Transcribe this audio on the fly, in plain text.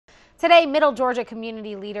Today, Middle Georgia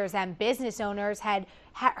community leaders and business owners had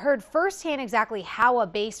heard firsthand exactly how a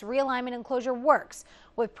base realignment and closure works,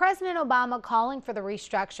 with President Obama calling for the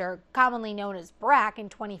restructure, commonly known as BRAC, in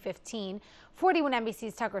 2015. 41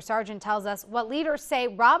 NBC's Tucker Sargent tells us what leaders say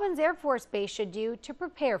Robins Air Force Base should do to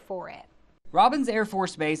prepare for it. Robins Air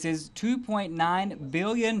Force Base's $2.9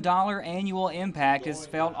 billion annual impact is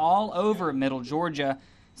felt all over Middle Georgia.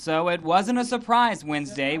 So it wasn't a surprise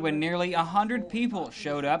Wednesday when nearly 100 people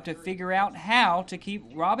showed up to figure out how to keep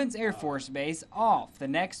Robins Air Force Base off the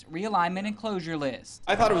next realignment and closure list.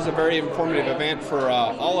 I thought it was a very informative event for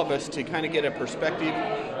all of us to kind of get a perspective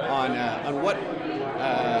on what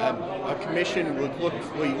a commission would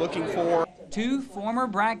be looking for. Two former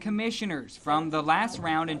BRAC commissioners from the last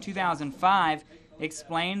round in 2005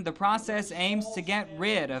 explained the process aims to get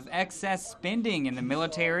rid of excess spending in the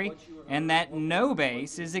military and that no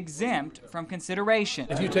base is exempt from consideration.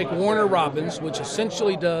 If you take Warner Robins, which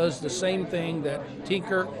essentially does the same thing that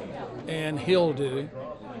Tinker and Hill do,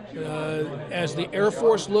 as the Air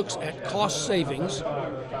Force looks at cost savings,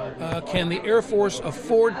 can the Air Force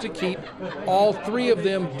afford to keep all three of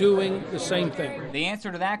them doing the same thing? The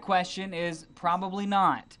answer to that question is probably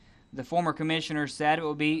not. The former commissioner said it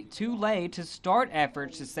would be too late to start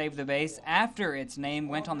efforts to save the base after its name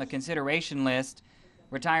went on the consideration list.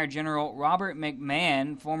 Retired General Robert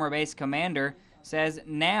McMahon, former base commander, says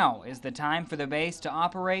now is the time for the base to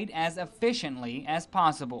operate as efficiently as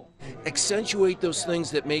possible. Accentuate those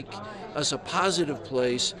things that make us a positive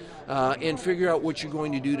place and figure out what you're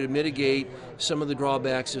going to do to mitigate some of the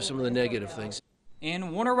drawbacks of some of the negative things.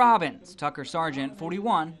 In Warner Robins, Tucker Sargent,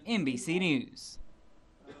 41 NBC News.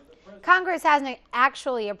 Congress hasn't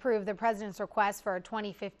actually approved the president's request for a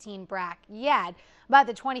 2015 BRAC yet, but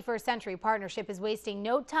the 21st Century Partnership is wasting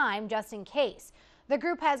no time just in case. The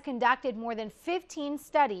group has conducted more than 15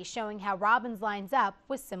 studies showing how Robins lines up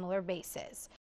with similar bases.